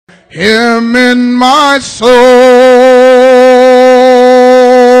Him in my soul.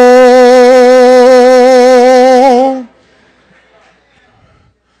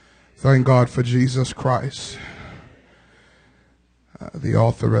 Thank God for Jesus Christ, the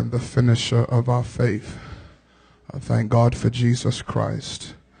author and the finisher of our faith. Thank God for Jesus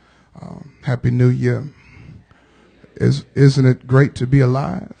Christ. Happy New Year. Isn't it great to be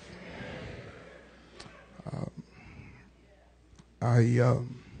alive? I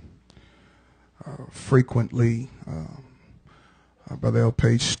frequently, Brother L.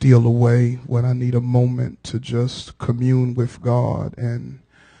 Page, steal away when I need a moment to just commune with God. And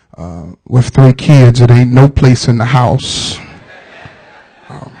with 3 kids, it ain't no place in the house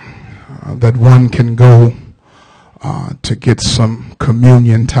that one can go to get some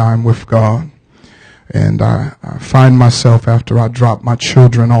communion time with God. And I find myself, after I drop my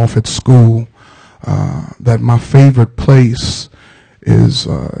children off at school, that my favorite place is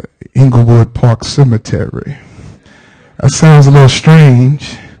Inglewood Park Cemetery. That sounds a little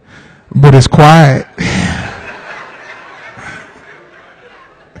strange, but it's quiet.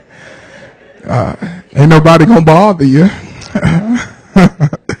 Ain't nobody gonna bother you.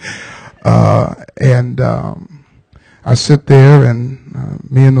 And I sit there and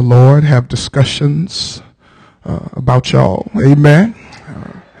me and the Lord have discussions about y'all. Amen.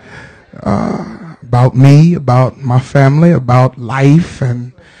 About me, about my family, about life.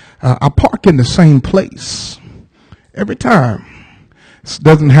 And I park in the same place every time. It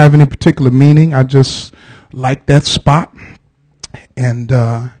doesn't have any particular meaning. I just like that spot. And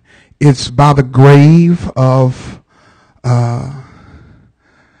it's by the grave of a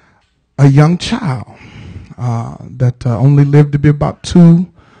young child that only lived to be about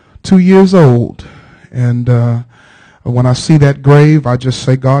two years old. And when I see that grave, I just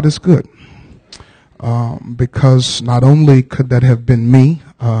say, God is good. Because not only could that have been me,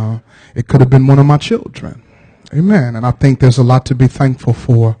 it could have been one of my children. Amen. And I think there's a lot to be thankful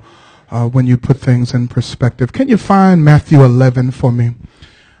for when you put things in perspective. Can you find Matthew 11 for me?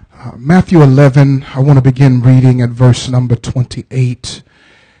 Matthew 11, I want to begin reading at verse number 28.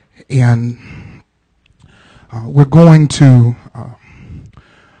 And we're going to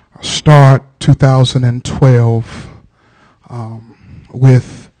start 2012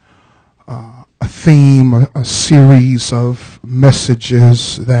 with a theme, a series of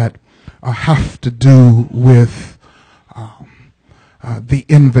messages that have to do with the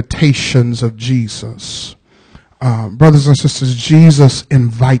invitations of Jesus. Brothers and sisters, Jesus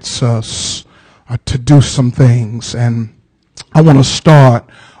invites us to do some things, and I want to start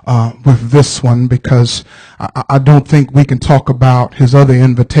with this one because I don't think we can talk about his other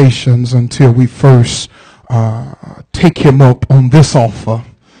invitations until we first take him up on this offer.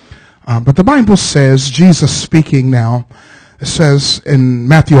 But the Bible says, Jesus speaking now, it says in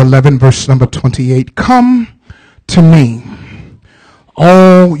Matthew 11, verse number 28, "Come to me,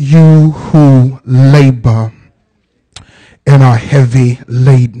 all you who labor and are heavy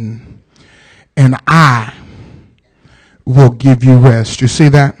laden, and I will give you rest." You see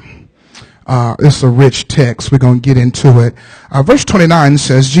that? It's a rich text. We're going to get into it. Verse 29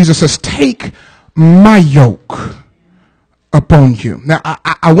 says, Jesus says, "Take my yoke upon you." Now,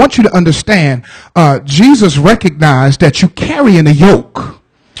 I want you to understand, Jesus recognized that you carrying a yoke,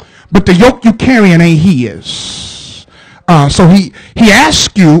 but the yoke you carrying ain't his. So he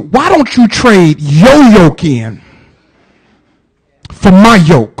asked you, why don't you trade your yoke in for my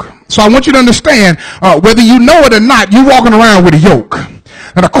yoke? So I want you to understand, whether you know it or not, you're walking around with a yoke.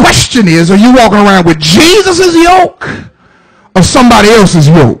 Now the question is, are you walking around with Jesus' yoke or somebody else's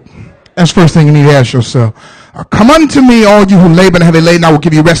yoke? That's the first thing you need to ask yourself. "Come unto me, all you who labor and heavy laden, I will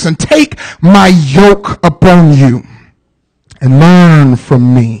give you rest. And take my yoke upon you and learn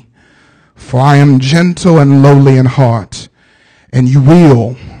from me. For I am gentle and lowly in heart, and you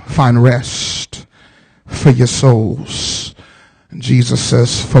will find rest for your souls." And Jesus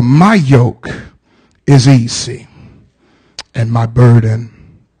says, "For my yoke is easy, and my burden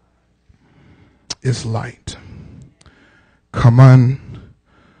is light." Come on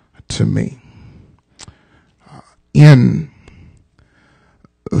to me. In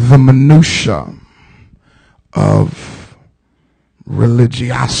the minutia of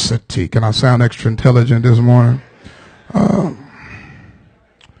religiosity, can I sound extra intelligent this morning?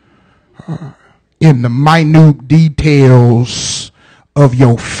 In the minute details of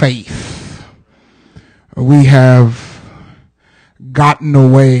your faith, we have gotten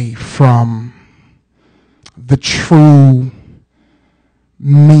away from the true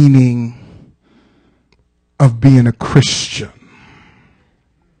meaning of being a Christian.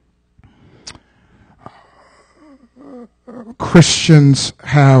 Christians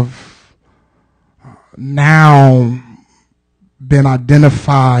have now been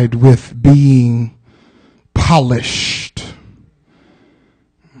identified with being polished.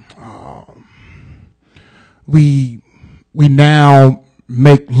 We now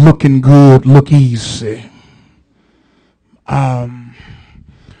make looking good look easy. Kind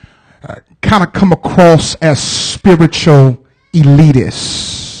of come across as spiritual elitists.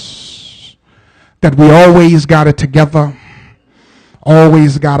 That we always got it together,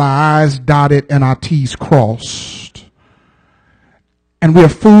 always got our I's dotted and our T's crossed. And we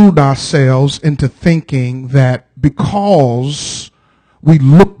have fooled ourselves into thinking that because we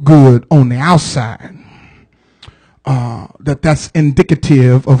look good on the outside, that's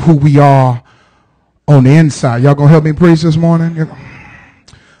indicative of who we are on the inside. Y'all gonna help me preach this morning?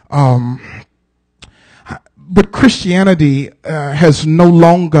 But Christianity has no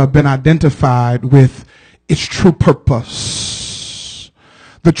longer been identified with its true purpose.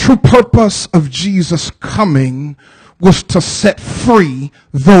 The true purpose of Jesus coming was to set free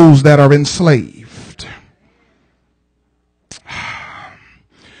those that are enslaved.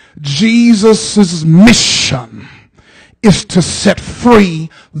 Jesus' mission is to set free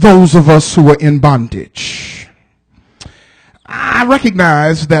those of us who are in bondage. I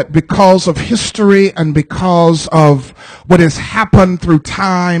recognize that because of history and because of what has happened through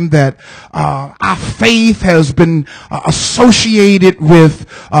time, that our faith has been associated with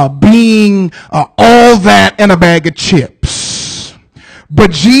being all that and a bag of chips.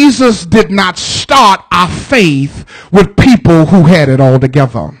 But Jesus did not start our faith with people who had it all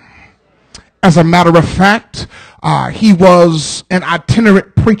together. As a matter of fact, he was an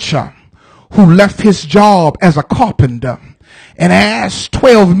itinerant preacher who left his job as a carpenter and asked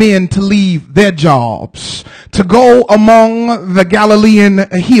 12 men to leave their jobs to go among the Galilean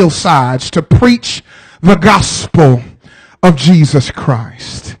hillsides to preach the gospel of Jesus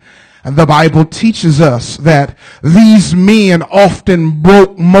Christ. And the Bible teaches us that these men often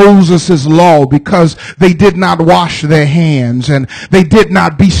broke Moses' law because they did not wash their hands and they did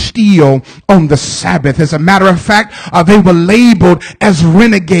not be still on the Sabbath. As a matter of fact, they were labeled as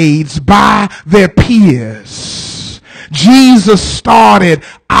renegades by their peers. Jesus started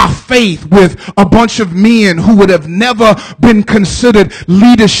our faith with a bunch of men who would have never been considered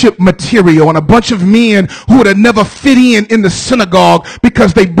leadership material and a bunch of men who would have never fit in the synagogue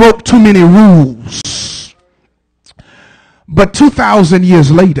because they broke too many rules. But 2,000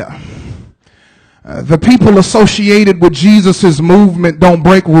 years later, the people associated with Jesus' movement don't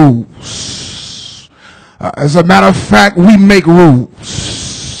break rules. As a matter of fact, we make rules.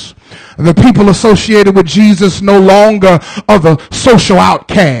 The people associated with Jesus no longer are the social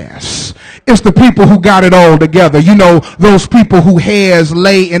outcasts. It's the people who got it all together. You know, those people who hairs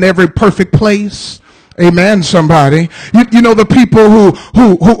lay in every perfect place. Amen, somebody. You know the people who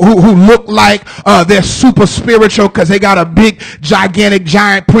look like they're super spiritual because they got a big, gigantic,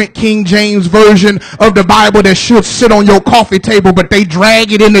 giant print King James version of the Bible that should sit on your coffee table, but they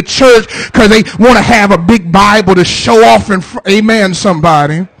drag it in the church because they want to have a big Bible to show off. Amen,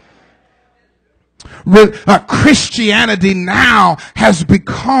 somebody. Christianity now has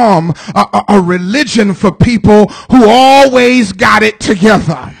become a religion for people who always got it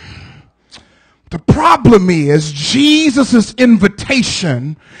together. The problem is Jesus'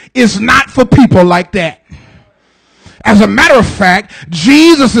 invitation is not for people like that. As a matter of fact,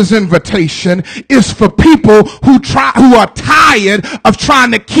 Jesus' invitation is for people who are tired of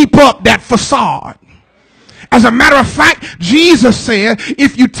trying to keep up that facade. As a matter of fact, Jesus said,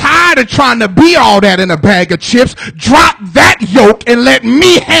 if you're tired of trying to be all that in a bag of chips, drop that yoke and let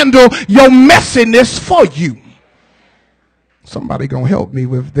me handle your messiness for you. Somebody gonna help me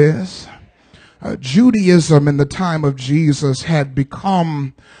with this. Judaism in the time of Jesus had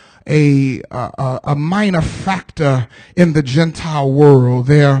become a minor factor in the Gentile world.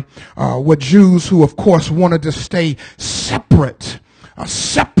 There were Jews who, of course, wanted to stay separate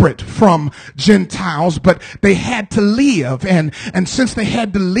from Gentiles, but they had to live, and since they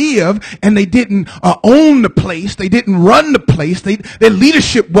had to live and they didn't own the place, they didn't run the place, their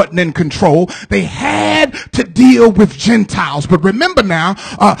leadership wasn't in control, they had to deal with Gentiles. But remember now,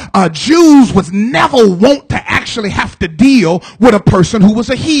 Jews was never wont to actually have to deal with a person who was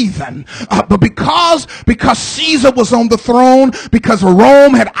a heathen, but because Caesar was on the throne, because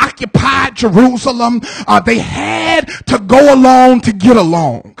Rome had occupied Jerusalem, they had to go along to get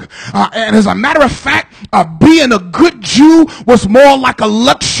along. And as a matter of fact, being a good Jew was more like a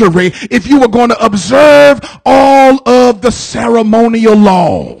luxury if you were going to observe all of the ceremonial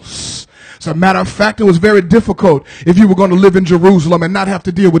laws. As a matter of fact, it was very difficult if you were going to live in Jerusalem and not have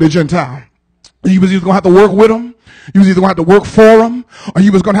to deal with a Gentile. You was either going to have to work with them, you was either going to have to work for them, or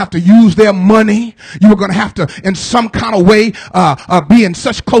you was going to have to use their money. You were going to have to, in some kind of way, be in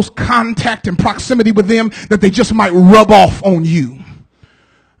such close contact and proximity with them that they just might rub off on you.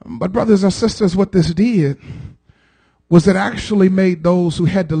 But brothers and sisters, what this did was it actually made those who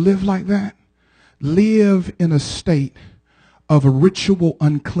had to live like that live in a state of ritual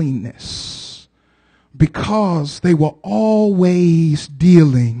uncleanness, because they were always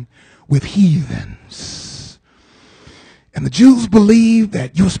dealing with heathens. And the Jews believed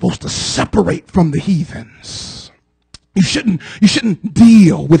that you were supposed to separate from the heathens. You shouldn't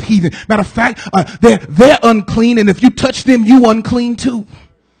deal with heathen. Matter of fact, they're unclean, and if you touch them, you unclean too.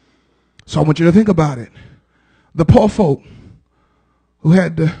 So I want you to think about it. The poor folk who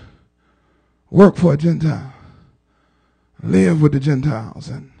had to work for a Gentile, live with the Gentiles,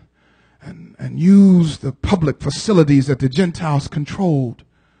 and use the public facilities that the Gentiles controlled,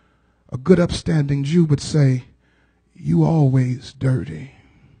 a good upstanding Jew would say, "You always dirty."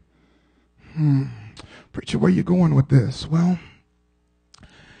 Preacher, where you going with this? Well,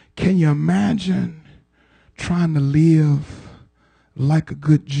 can you imagine trying to live like a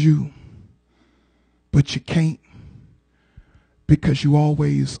good Jew, but you can't because you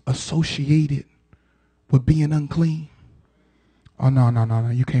always associated with being unclean? Oh, no,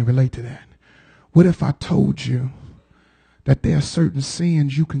 you can't relate to that. What if I told you that there are certain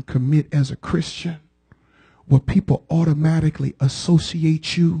sins you can commit as a Christian where people automatically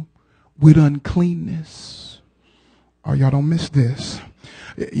associate you with uncleanness? Oh, y'all don't miss this.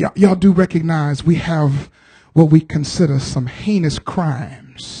 Y'all do recognize we have what we consider some heinous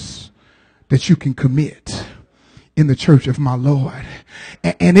crimes that you can commit in the church of my Lord.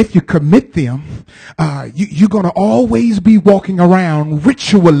 And if you commit them, you're going to always be walking around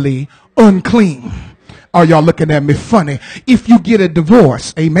ritually unclean. Are y'all looking at me funny? If you get a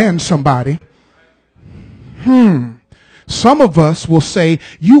divorce, amen, somebody. Some of us will say,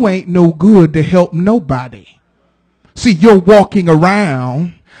 you ain't no good to help nobody. See, you're walking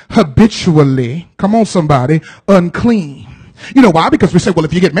around habitually, come on somebody, unclean. You know why? Because we say, well,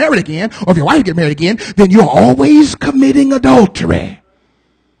 if you get married again, or if your wife get married again, then you're always committing adultery.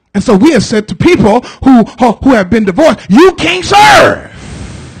 And so we have said to people who have been divorced, you can't serve.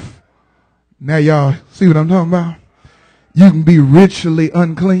 Now y'all see what I'm talking about? You can be ritually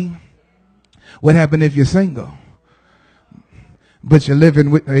unclean. What happened if you're single? But you're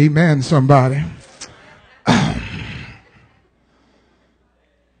living with, amen, somebody.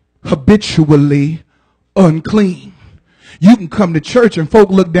 Habitually unclean. You can come to church and folk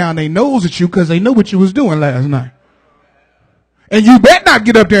look down their nose at you because they know what you was doing last night. And you better not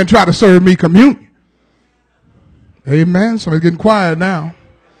get up there and try to serve me communion. Amen. Somebody's getting quiet now.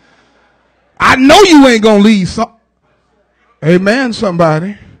 I know you ain't going to lead some. Amen,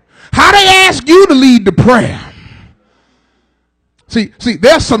 somebody. How they ask you to lead the prayer? See,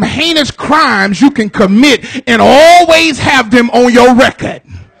 there's some heinous crimes you can commit and always have them on your record.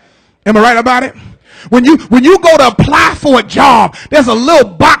 Am I right about it? When you go to apply for a job, there's a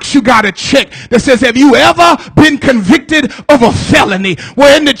little box you got to check that says, have you ever been convicted of a felony?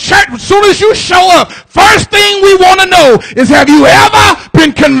 Well, in the church, as soon as you show up, first thing we want to know is, have you ever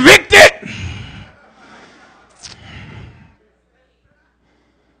been convicted?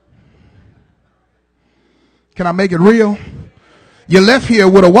 Can I make it real? You left here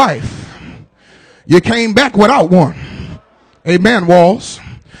with a wife. You came back without one. Amen, Walls.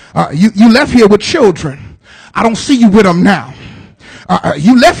 You left here with children. I don't see you with them now.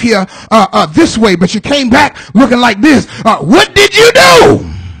 You left here this way, but you came back looking like this. What did you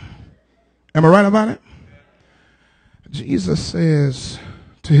do? Am I right about it? Jesus says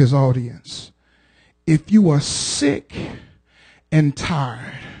to his audience, if you are sick and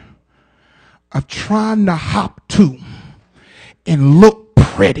tired of trying to hop to and look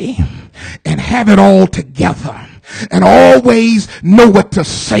pretty and have it all together and always know what to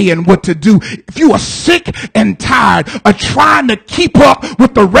say and what to do, if you are sick and tired of trying to keep up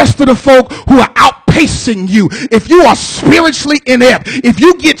with the rest of the folk who are outpacing you, if you are spiritually inept, if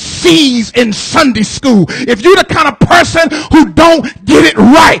you get C's in Sunday school, if you're the kind of person who don't get it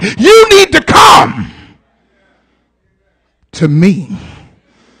right, you need to come to me.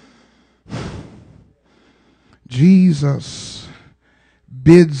 Jesus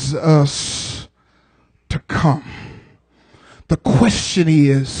bids us to come. The question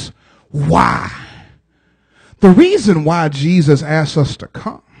is, why? The reason why Jesus asks us to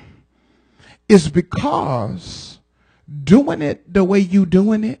come is because doing it the way you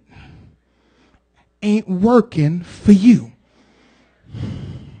doing it ain't working for you.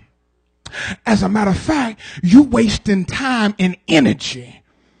 As a matter of fact, you wasting time and energy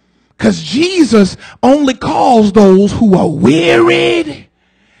Because Jesus only calls those who are wearied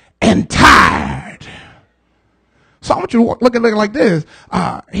and tired. So I want you to look at it like this.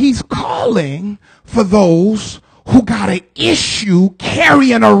 He's calling for those who got an issue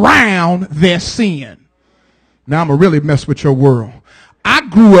carrying around their sin. Now I'm going to really mess with your world. I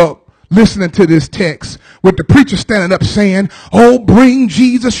grew up listening to this text with the preacher standing up saying, oh, bring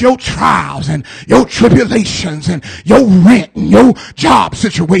Jesus your trials and your tribulations and your rent and your job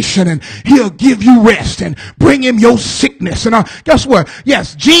situation, and he'll give you rest, and bring him your sickness. And guess what?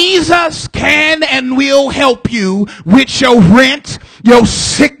 Yes, Jesus can and will help you with your rent, your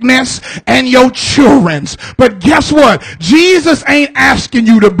sickness, and your children's. But guess what? Jesus ain't asking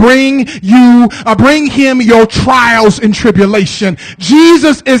you to bring him your trials and tribulation.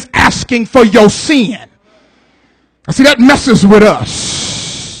 Jesus is asking for your sin. I see that messes with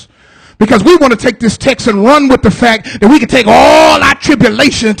us, because we want to take this text and run with the fact that we can take all our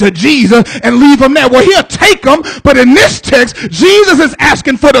tribulation to Jesus and leave them there. Well, he'll take them, but in this text, Jesus is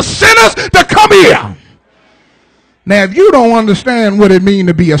asking for the sinners to come here. Now, if you don't understand what it means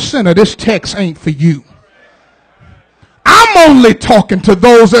to be a sinner, this text ain't for you. I'm only talking to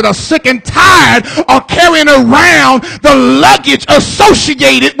those that are sick and tired of carrying around the luggage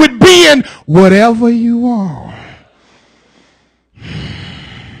associated with being whatever you are.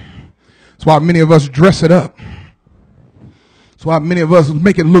 That's why many of us dress it up. That's why many of us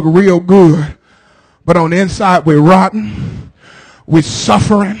make it look real good. But on the inside, we're rotten. We're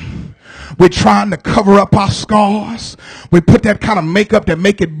suffering. We're trying to cover up our scars. We put that kind of makeup that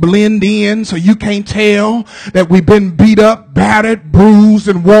make it blend in so you can't tell that we've been beat up, battered, bruised,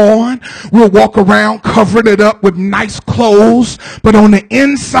 and worn. We'll walk around covering it up with nice clothes, but on the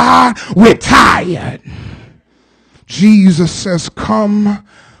inside, we're tired. Jesus says, come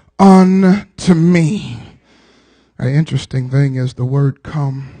unto me. An interesting thing is the word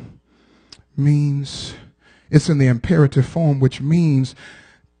come means, it's in the imperative form, which means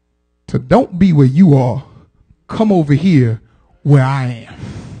to don't be where you are, come over here where I am.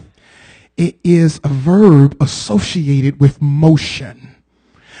 It is a verb associated with motion,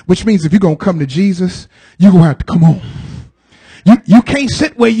 which means if you're going to come to Jesus, you're going to have to come on. You can't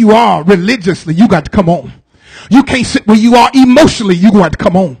sit where you are religiously. You got to come on. You can't sit where you are emotionally. You're going to have to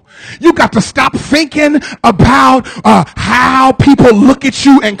come on. You got to stop thinking about how people look at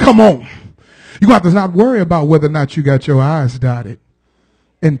you and come on. You got to not worry about whether or not you got your I's dotted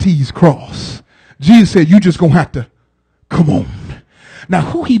and T's crossed. Jesus said, you just going to have to come on. Now,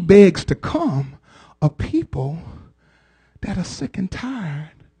 who he begs to come are people that are sick and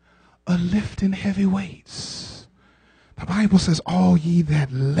tired of lifting heavy weights. The Bible says, all ye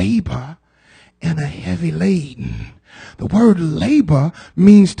that labor and are heavy laden. The word labor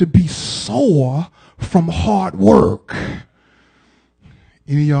means to be sore from hard work.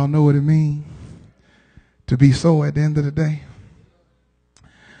 Any of y'all know what it means to be sore at the end of the day?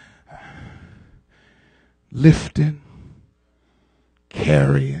 Lifting,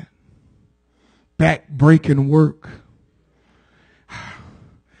 carrying, back-breaking work.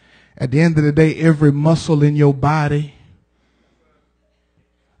 At the end of the day, every muscle in your body.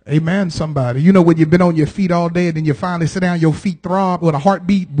 Amen, somebody. You know when you've been on your feet all day and then you finally sit down, your feet throb with a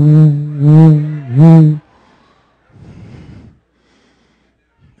heartbeat.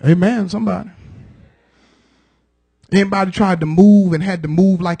 Amen, somebody. Anybody tried to move and had to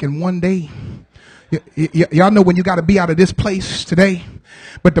move like in one day? Y'all know when you got to be out of this place today,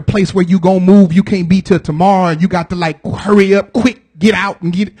 but the place where you gonna move, you can't be till tomorrow. You got to like hurry up, quick, get out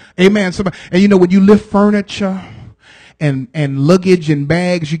and get. Amen, somebody. And you know when you lift furniture and luggage and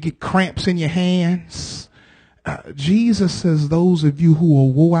bags, you get cramps in your hands. Jesus says, those of you who are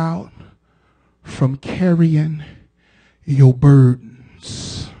wore out from carrying your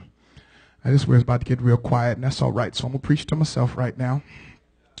burdens. Now, this is where it's about to get real quiet, and that's all right. So I'm going to preach to myself right now.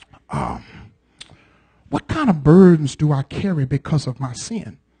 What kind of burdens do I carry because of my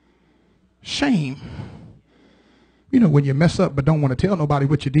sin? Shame. You know, when you mess up but don't want to tell nobody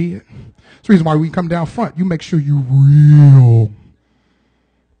what you did. That's the reason why we come down front. You make sure you real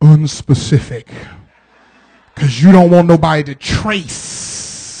unspecific. Because you don't want nobody to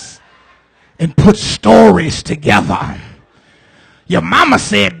trace and put stories together. Your mama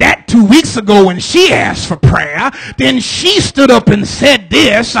said that 2 weeks ago when she asked for prayer. Then she stood up and said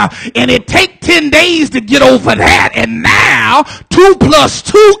this. And it take 10 days to get over that. And now 2 +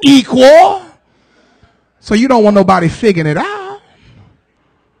 2 equal. So you don't want nobody figuring it out.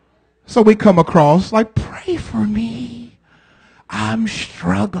 So we come across like, pray for me. I'm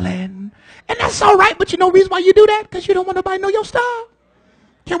struggling. And that's all right, but you know the reason why you do that? Because you don't want nobody to know your stuff.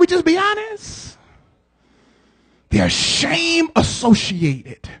 Can we just be honest? There's shame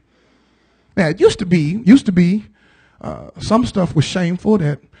associated Now, it used to be, some stuff was shameful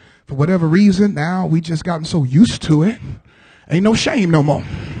that for whatever reason, now we just gotten so used to it. Ain't no shame no more.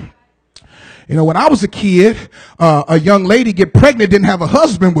 You know, when I was a kid, a young lady get pregnant, didn't have a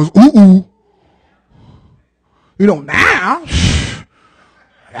husband, was ooh. You know, now,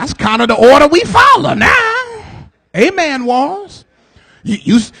 that's kind of the order we follow now. Amen, was.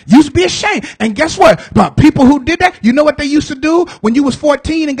 You used to be ashamed. And guess what? But people who did that, you know what they used to do when you was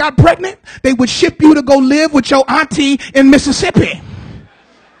 14 and got pregnant? They would ship you to go live with your auntie in Mississippi.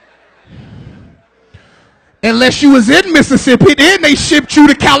 Unless you was in Mississippi, then they shipped you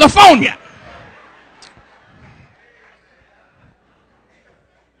to California.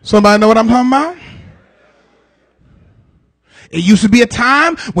 Somebody know what I'm talking about? It used to be a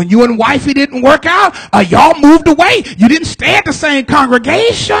time when you and wifey didn't work out, y'all moved away. You didn't stay at the same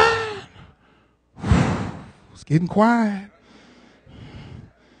congregation. It's getting quiet.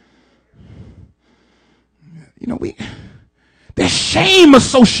 You know, there's shame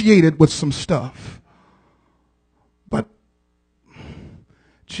associated with some stuff. But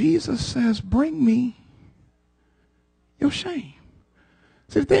Jesus says, bring me your shame.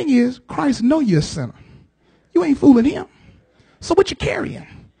 See, the thing is, Christ know you're a sinner. You ain't fooling him. So what you carrying?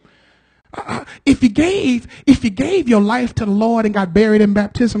 If you gave your life to the Lord and got buried in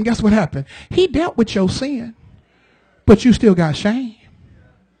baptism, guess what happened? He dealt with your sin, but you still got shame.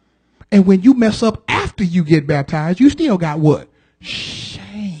 And when you mess up after you get baptized, you still got what?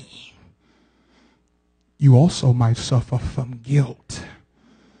 Shame. You also might suffer from guilt.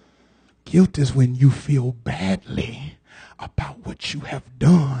 Guilt is when you feel badly about what you have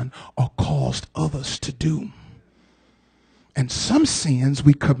done or caused others to do. And some sins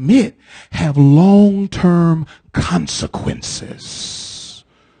we commit have long-term consequences.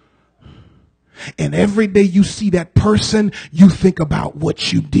 And every day you see that person, you think about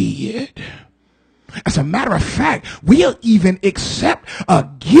what you did. As a matter of fact, we'll even accept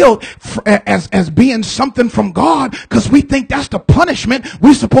guilt as being something from God because we think that's the punishment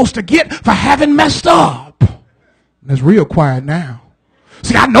we're supposed to get for having messed up. And it's real quiet now.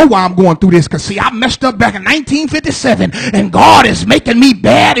 See, I know why I'm going through this because, see, I messed up back in 1957 and God is making me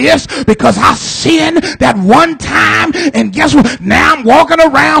bad-ish because I sinned that one time and guess what? Now I'm walking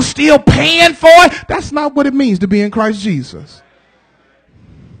around still paying for it. That's not what it means to be in Christ Jesus.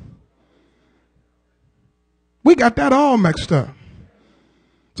 We got that all mixed up.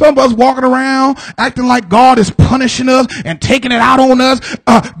 Some of us walking around acting like God is punishing us and taking it out on us.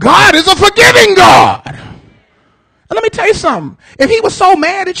 God is a forgiving God. And let me tell you something. If he was so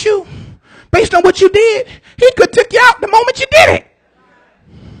mad at you based on what you did, he could take you out the moment you did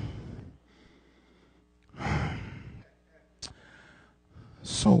it.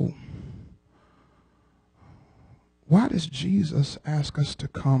 So, why does Jesus ask us to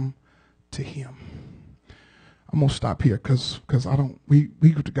come to him? I'm going to stop here because we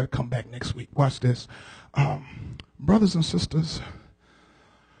got to come back next week. Watch this. Brothers and sisters,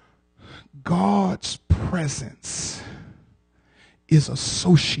 God's presence is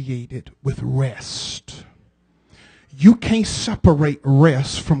associated with rest. You can't separate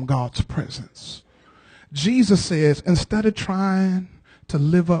rest from God's presence. Jesus says, instead of trying to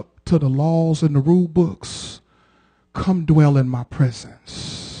live up to the laws and the rule books, come dwell in my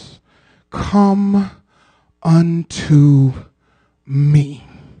presence. Come unto me.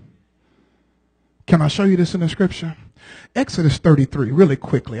 Can I show you this in the scripture? Exodus 33, really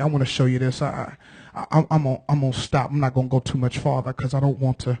quickly. I want to show you this. I'm going to stop. I'm not going to go too much farther because I don't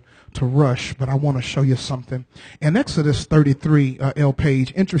want to rush, but I want to show you something. In Exodus 33, L.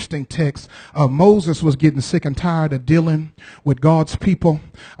 Page, interesting text. Moses was getting sick and tired of dealing with God's people.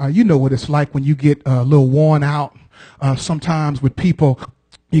 You know what it's like when you get a little worn out sometimes with people.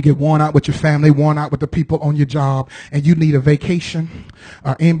 You get worn out with your family, worn out with the people on your job, and you need a vacation.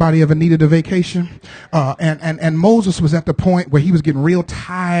 Anybody ever needed a vacation? And Moses was at the point where he was getting real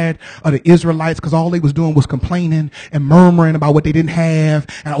tired of the Israelites because all they was doing was complaining and murmuring about what they didn't have.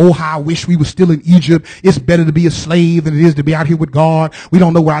 And oh, how I wish we were still in Egypt. It's better to be a slave than it is to be out here with God. We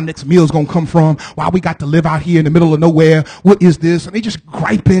don't know where our next meal is going to come from. Why we got to live out here in the middle of nowhere? What is this? And they just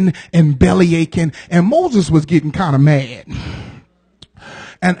griping and belly aching. And Moses was getting kind of mad.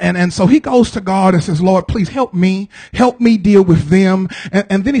 And so he goes to God and says, Lord, please help me deal with them.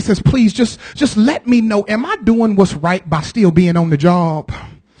 And then he says, please just let me know, am I doing what's right by still being on the job?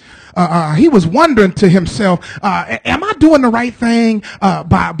 he was wondering to himself, am I doing the right thing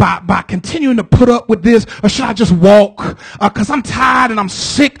by continuing to put up with this, or should I just walk? Because I'm tired and I'm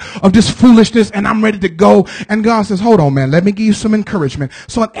sick of this foolishness and I'm ready to go. And God says, hold on, man, let me give you some encouragement.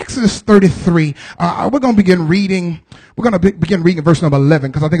 So in Exodus 33, we're going to begin reading. We're going to begin reading verse number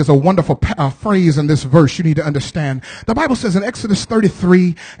 11, because I think it's a wonderful phrase in this verse you need to understand. The Bible says in Exodus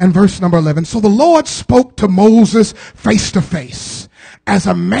 33 and verse number 11, so the Lord spoke to Moses face to face, as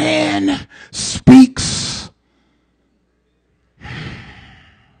a man speaks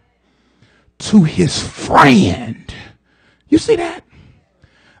to his friend. You see that?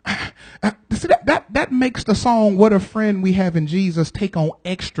 That makes the song "What a Friend We Have in Jesus" take on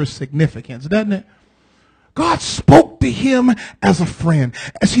extra significance, doesn't it? God spoke to him as a friend,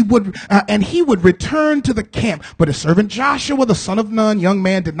 as he would, and he would return to the camp. But his servant Joshua, the son of Nun, young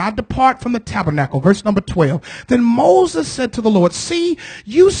man, did not depart from the tabernacle. Verse number 12. Then Moses said to the Lord, see,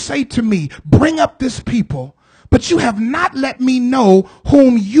 you say to me, bring up this people, but you have not let me know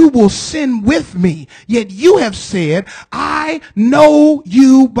whom you will send with me. Yet you have said, I know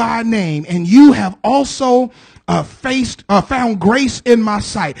you by name, and you have also found grace in my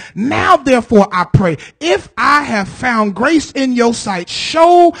sight. Now, therefore, I pray, if I have found grace in your sight,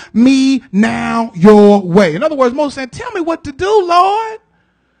 show me now your way. In other words, Moses said, tell me what to do, Lord.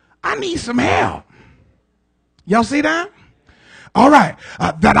 I need some help. Y'all see that? All right.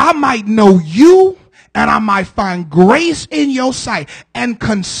 That I might know you, and I might find grace in your sight, and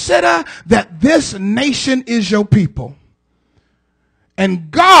consider that this nation is your people.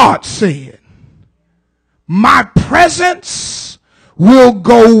 And God said, my presence will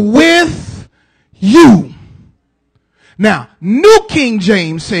go with you. Now, New King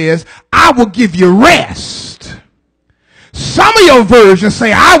James says, I will give you rest. Some of your versions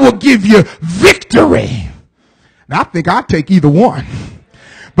say, I will give you victory. Now, I think I'll take either one.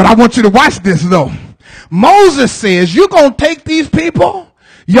 But I want you to watch this, though. Moses says, you're going to take these people.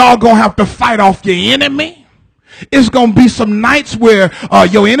 Y'all going to have to fight off your enemy. It's going to be some nights where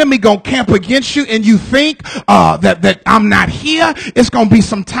your enemy going to camp against you and you think that I'm not here. It's going to be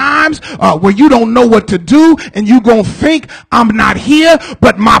some times where you don't know what to do and you going to think I'm not here,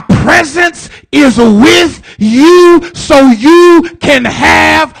 but my presence is with you so you can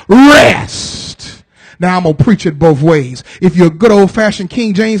have rest. Now, I'm going to preach it both ways. If you're a good old-fashioned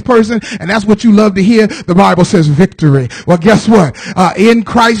King James person, and that's what you love to hear, the Bible says victory. Well, guess what? In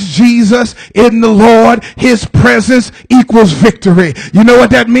Christ Jesus, in the Lord, his presence equals victory. You know what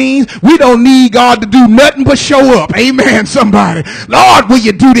that means? We don't need God to do nothing but show up. Amen, somebody. Lord, will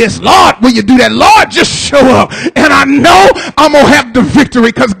you do this? Lord, will you do that? Lord, just show up. And I know I'm going to have the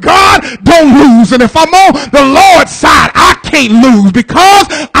victory because God don't lose. And if I'm on the Lord's side, I can't lose because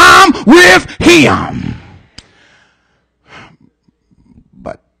I'm with him.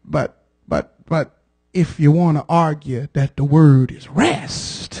 But if you want to argue that the word is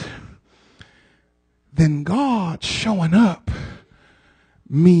rest, then God showing up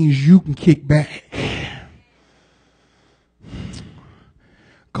means you can kick back.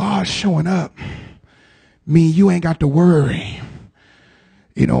 God showing up means you ain't got to worry.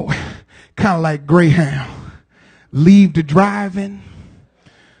 You know, kind of like Greyhound. Leave the driving.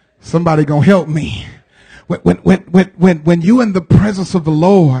 Somebody gonna help me. When you in the presence of the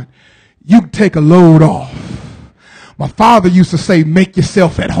Lord, you take a load off. My father used to say, make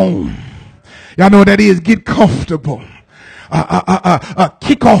yourself at home. Y'all know what that is? Get comfortable.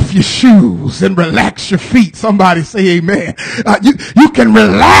 Kick off your shoes and relax your feet. Somebody say amen. You can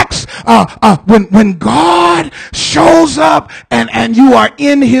relax when God shows up and you are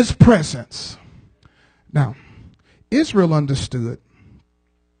in his presence. Now, Israel understood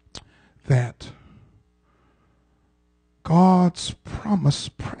that God's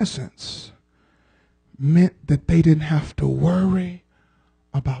promised presence meant that they didn't have to worry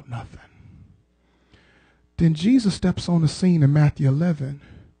about nothing. Then Jesus steps on the scene in Matthew 11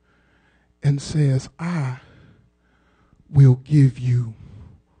 and says, I will give you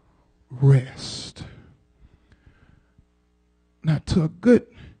rest. Now, to a good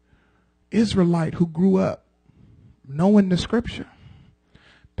Israelite who grew up knowing the scripture,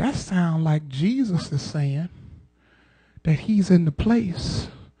 that sounds like Jesus is saying that he's in the place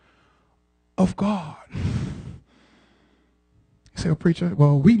of God. You say, well, preacher,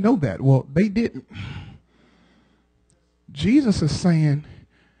 well, we know that. Well, they didn't. Jesus is saying,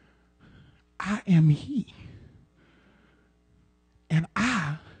 I am he. And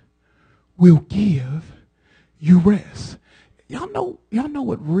I will give you rest. Y'all know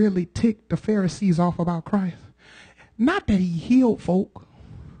what really ticked the Pharisees off about Christ? Not that he healed folk.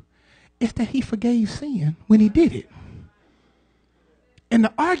 It's that he forgave sin when he did it. And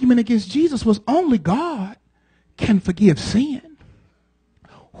the argument against Jesus was only God can forgive sin.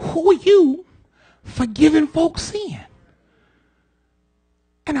 Who are you forgiving folks' sin?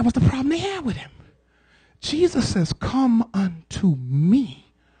 And that was the problem they had with him. Jesus says, come unto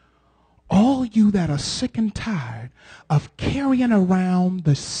me, all you that are sick and tired of carrying around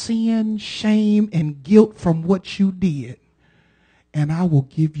the sin, shame, and guilt from what you did, and I will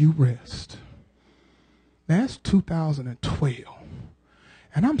give you rest. That's 2012.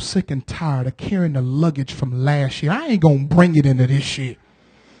 And I'm sick and tired of carrying the luggage from last year. I ain't going to bring it into this year.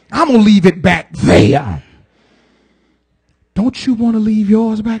 I'm going to leave it back there. Don't you want to leave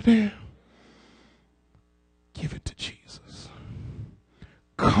yours back there? Give it to Jesus.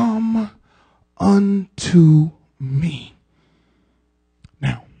 Come unto me.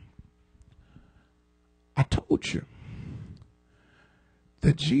 Now, I told you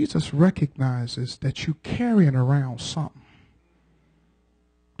that Jesus recognizes that you're carrying around something.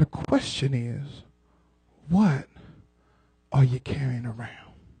 The question is, what are you carrying around?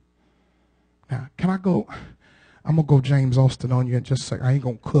 Now, can I go? I'm going to go James Austin on you in just a second. I ain't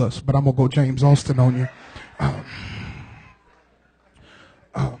going to cuss, but I'm going to go James Austin on you.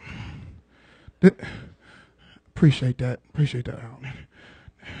 Appreciate that. Appreciate that.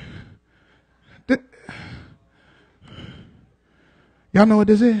 Y'all know what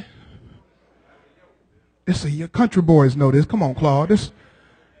this is? Your country boys know this. Come on, Claude. This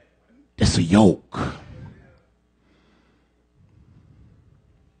a yoke.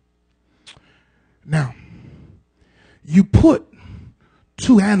 Now, you put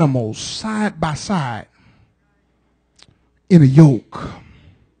two animals side by side in a yoke.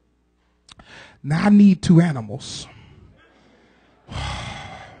 Now I need two animals.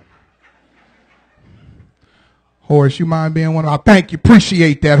 Horace, you mind being one of them? Thank you.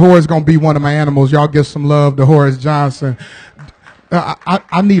 Appreciate that. Horace going to be one of my animals. Y'all give some love to Horace Johnson.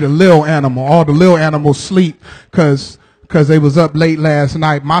 I need a little animal. All the little animals sleep because they was up late last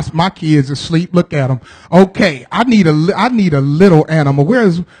night. My kids are asleep. Look at them. Okay, I need a little animal.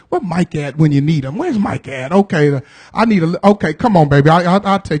 Where's Mike at when you need him? Where's Mike at? Okay, okay. Come on, baby.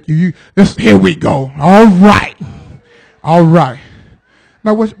 I'll take you. Here we go. All right.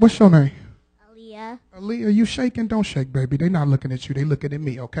 Now, what's your name? Aaliyah, you shaking? Don't shake, baby. They're not looking at you. They looking at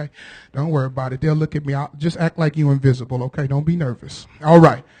me, okay? Don't worry about it. They'll look at me. I'll just act like you invisible, okay? Don't be nervous. All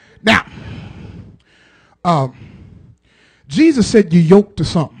right. Now, Jesus said you yoked to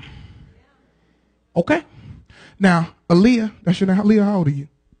something. Okay? Now, Aaliyah, that's your name. Aaliyah, how old are you?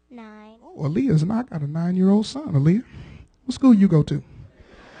 9. Oh, Aaliyah's I got a 9-year-old son, Aaliyah. What school you go to?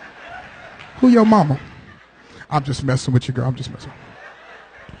 Who your mama? I'm just messing with you, girl. I'm just messing with you.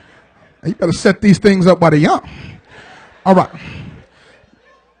 You better set these things up while they're young. All right.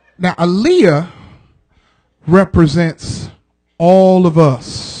 Now, Aaliyah represents all of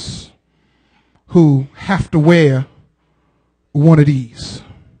us who have to wear one of these.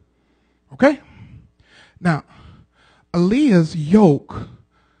 Okay? Now, Aaliyah's yoke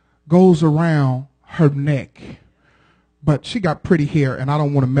goes around her neck, but she got pretty hair, and I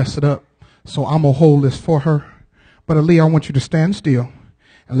don't want to mess it up, so I'm going to hold this for her. But Aaliyah, I want you to stand still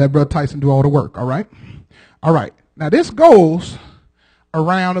and let Brother Tyson do all the work, all right? All right. Now, this goes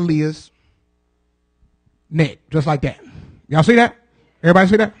around Aaliyah's neck, just like that. Y'all see that? Everybody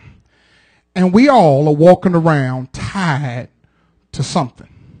see that? And we all are walking around tied to something.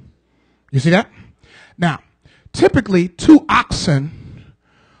 You see that? Now, typically, 2 oxen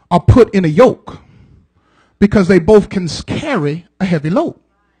are put in a yoke because they both can carry a heavy load.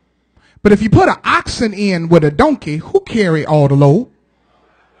 But if you put an oxen in with a donkey, who carry all the load?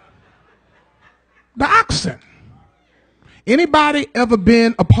 The oxen. Anybody ever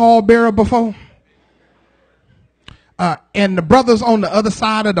been a pallbearer before? And the brothers on the other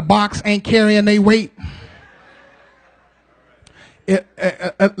side of the box ain't carrying their weight?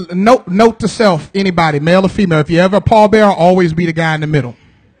 Note to self, anybody, male or female, if you're ever a pallbearer, always be the guy in the middle.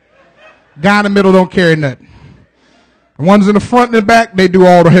 Guy in the middle don't carry nothing. The ones in the front and the back, they do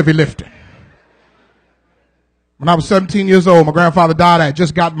all the heavy lifting. When I was 17 years old, my grandfather died. I had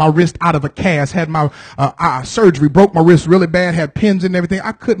just got my wrist out of a cast, had my surgery, broke my wrist really bad, had pins and everything.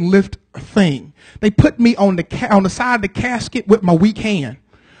 I couldn't lift a thing. They put me on the side of the casket with my weak hand.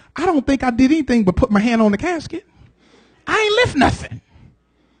 I don't think I did anything but put my hand on the casket. I ain't lift nothing.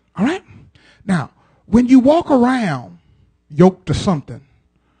 All right? Now, when you walk around yoked to something,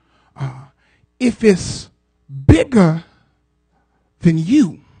 if it's bigger than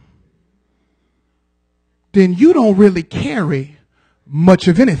you, then you don't really carry much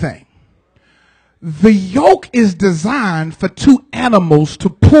of anything. The yoke is designed for 2 animals to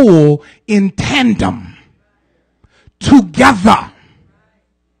pull in tandem, together.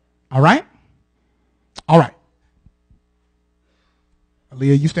 All right? All right.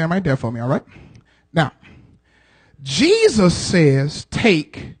 Aaliyah, you stand right there for me, all right? Now, Jesus says,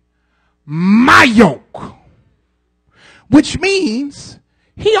 take my yoke, which means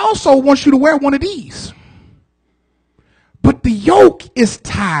he also wants you to wear one of these. But the yoke is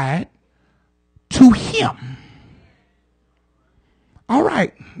tied to him. All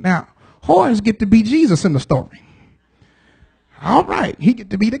right. Now, whores get to be Jesus in the story. All right. He get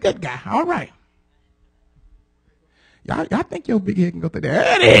to be the good guy. All right. Y'all think your big head can go through there?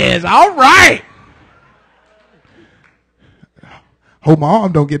 There it is. All right. Hope my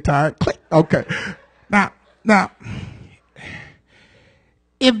arm don't get tired. Click. Okay. Now,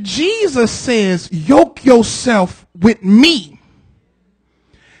 if Jesus says, yoke yourself with me,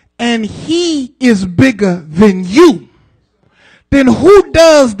 and he is bigger than you, then who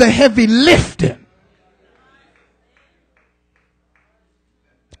does the heavy lifting?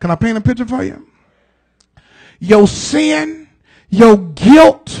 Can I paint a picture for you? Your sin, your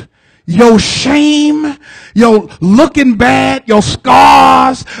guilt, your shame, your looking bad, your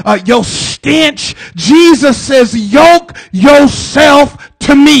scars, your stench. Jesus says, yoke yourself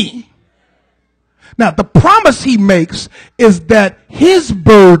to me. Now, the promise he makes is that his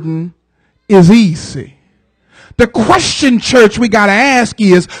burden is easy. The question, church, we got to ask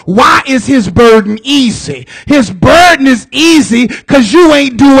is, why is his burden easy? His burden is easy because you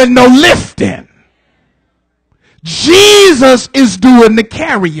ain't doing no lifting. Jesus is doing the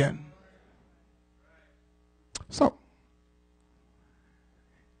carrying. So,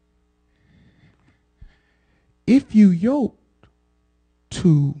 if you yoked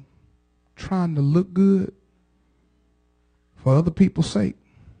to trying to look good for other people's sake,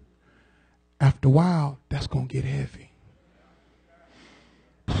 after a while, that's going to get heavy.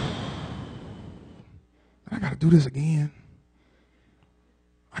 I got to do this again.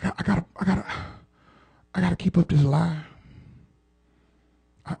 I gotta keep up this lie.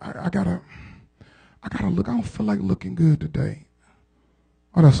 I gotta look. I don't feel like looking good today.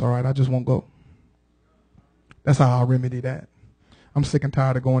 Oh, that's all right. I just won't go. That's how I'll remedy that. I'm sick and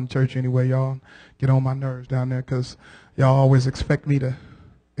tired of going to church anyway, y'all. Get on my nerves down there because y'all always expect me to.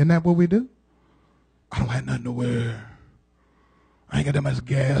 Isn't that what we do? I don't have nothing to wear. I ain't got that much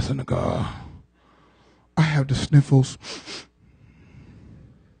gas in the car. I have the sniffles.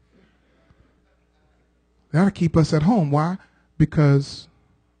 They ought to keep us at home. Why? Because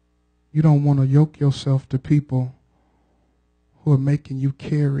you don't want to yoke yourself to people who are making you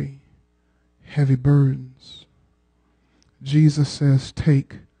carry heavy burdens. Jesus says,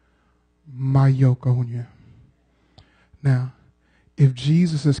 take my yoke on you. Now, if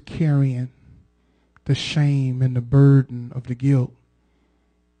Jesus is carrying the shame and the burden of the guilt,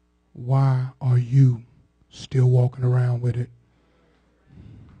 why are you still walking around with it?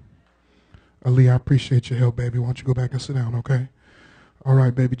 Ali, I appreciate your help, baby. Why don't you go back and sit down, okay? All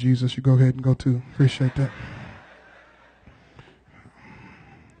right, baby Jesus, you go ahead and go too. Appreciate that.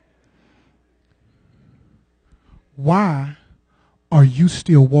 Why are you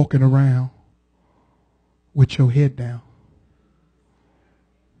still walking around with your head down?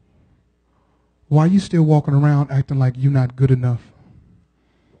 Why are you still walking around acting like you're not good enough?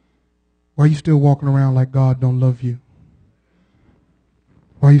 Why are you still walking around like God don't love you?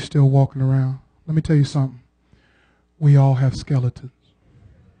 Why are you still walking around? Let me tell you something. We all have skeletons.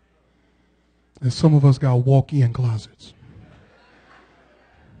 And some of us got walk-in closets.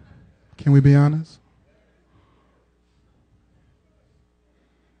 Can we be honest?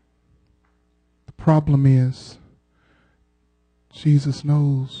 The problem is Jesus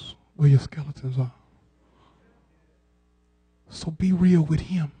knows where your skeletons are. So be real with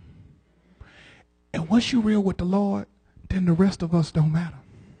him. And once you're real with the Lord, then the rest of us don't matter.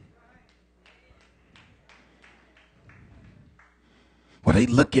 Well, they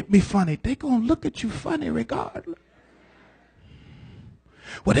look at me funny. They gonna look at you funny regardless.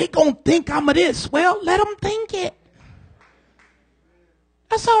 Well, they gonna think I'm a this. Well, let them think it.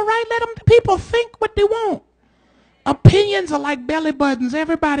 That's all right. Let them people think what they want. Opinions are like belly buttons.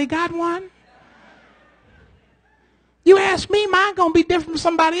 Everybody got one. You ask me, mine gonna be different from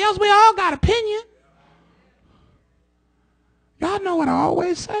somebody else. We all got opinion. Y'all know what I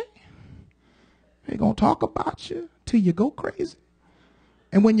always say. They gonna talk about you till you go crazy.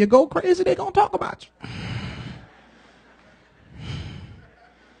 And when you go crazy, they're going to talk about you.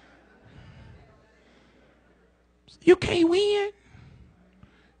 You can't win.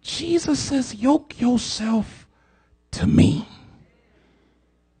 Jesus says, yoke yourself to me.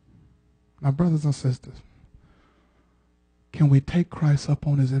 Now, brothers and sisters, can we take Christ up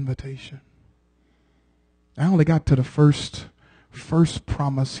on his invitation? I only got to the first first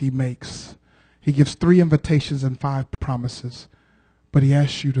promise he makes. He gives 3 invitations and 5 promises, but he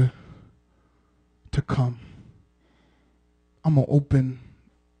asks you to come. I'm going to open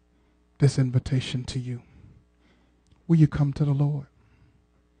this invitation to you. Will you come to the Lord?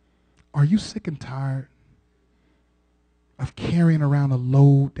 Are you sick and tired of carrying around a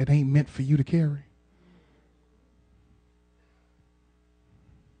load that ain't meant for you to carry?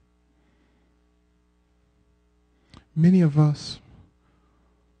 Many of us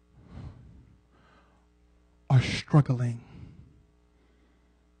are struggling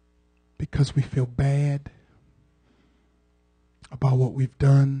because we feel bad about what we've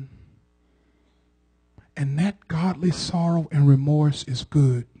done. And that godly sorrow and remorse is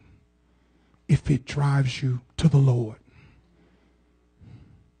good if it drives you to the Lord.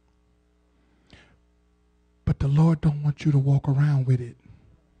 But the Lord don't want you to walk around with it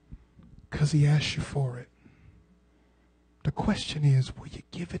because he asked you for it. The question is, will you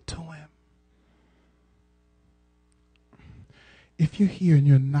give it to him? If you're here and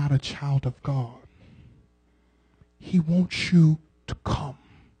you're not a child of God, he wants you to come.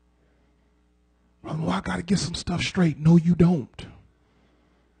 Well, I got to get some stuff straight. No, you don't.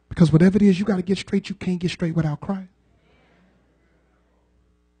 Because whatever it is you got to get straight, you can't get straight without Christ.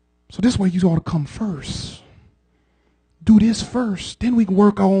 So this way you ought to come first. Do this first. Then we can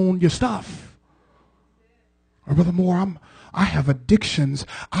work on your stuff. Or Brother Moore, I have addictions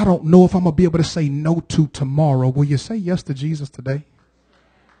I don't know if I'm going to be able to say no to tomorrow. Will you say yes to Jesus today?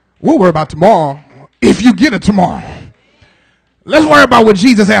 We'll worry about tomorrow if you get it tomorrow. Let's worry about what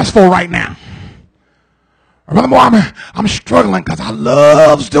Jesus asked for right now. Brother Moore, I'm struggling because I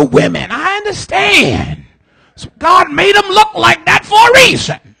loves the women. I understand. So God made them look like that for a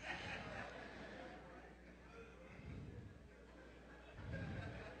reason.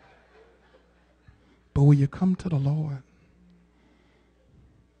 But will you come to the Lord?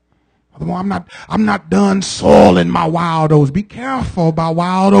 I'm not done soiling my wild oats. Be careful about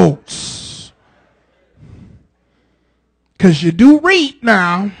wild oats. Because you do reap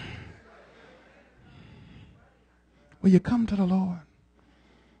now. Will you come to the Lord?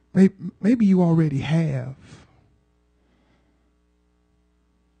 Maybe you already have.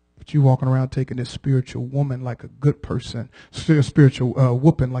 But you walking around taking this spiritual woman like a good person. Spiritual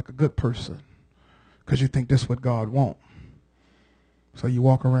whooping like a good person. Because you think that's what God wants. So you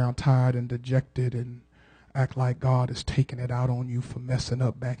walk around tired and dejected and act like God is taking it out on you for messing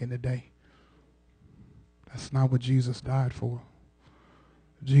up back in the day. That's not what Jesus died for.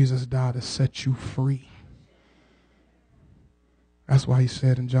 Jesus died to set you free. That's why he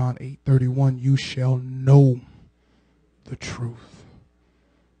said in John 8:31, you shall know the truth,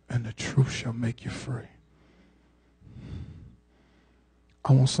 and the truth shall make you free.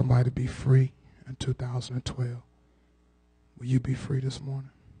 I want somebody to be free in 2012. Will you be free this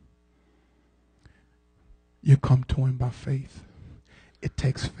morning? You come to him by faith. It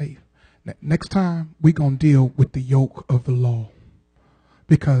takes faith. Next time, we're going to deal with the yoke of the law.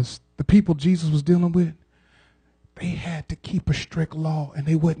 Because the people Jesus was dealing with, they had to keep a strict law, and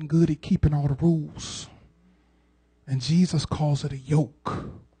they wasn't good at keeping all the rules. And Jesus calls it a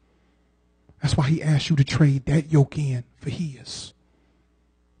yoke. That's why he asked you to trade that yoke in for his.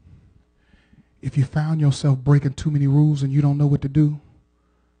 If you found yourself breaking too many rules and you don't know what to do,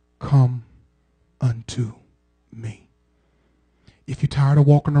 come unto me. If you're tired of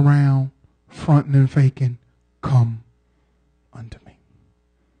walking around, fronting and faking, come unto me.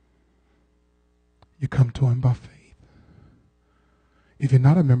 You come to him by faith. If you're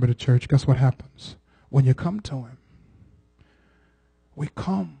not a member of the church, guess what happens? When you come to him, we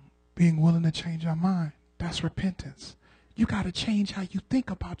come being willing to change our mind. That's repentance. You got to change how you think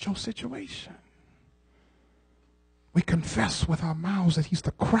about your situation. We confess with our mouths that he's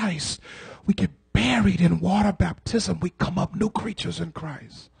the Christ. We get buried in water baptism. We come up new creatures in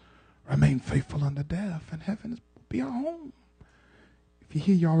Christ. Remain faithful unto death, and heaven will be our home. If you're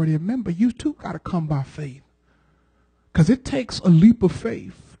here, you already remember, you too got to come by faith. Because it takes a leap of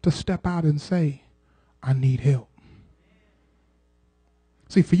faith to step out and say, I need help.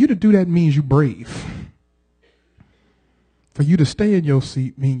 See, for you to do that means you brave. For you to stay in your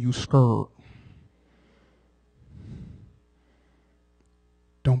seat means you scared.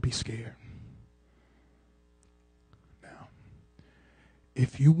 Don't be scared. Now,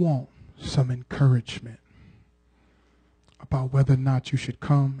 if you want some encouragement about whether or not you should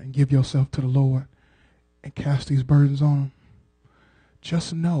come and give yourself to the Lord and cast these burdens on him,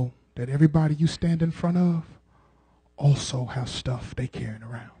 just know that everybody you stand in front of also has stuff they carrying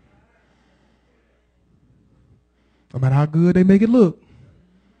around. No matter how good they make it look,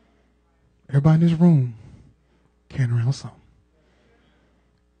 everybody in this room carrying around something.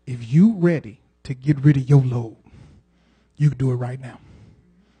 If you ready to get rid of your load, you can do it right now.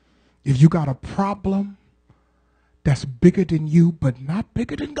 If you got a problem that's bigger than you but not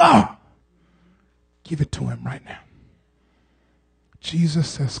bigger than God, give it to him right now. Jesus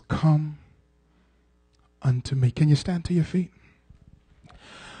says, come unto me. Can you stand to your feet?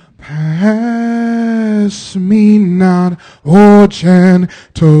 Pass me not, O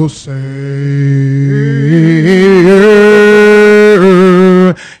gentle Savior,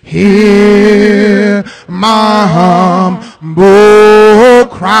 hear my humble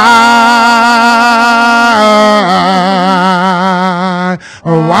cry,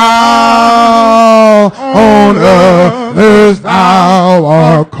 while on others thou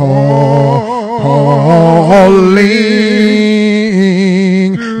art calling.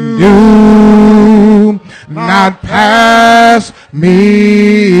 Do not pass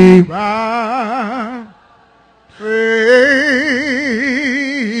me by, Savior.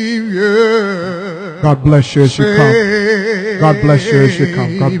 God bless you as you come. God bless you as you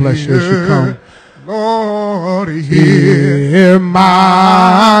come. God bless you as you come. Lord, hear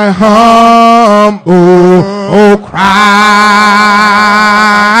my humble cry.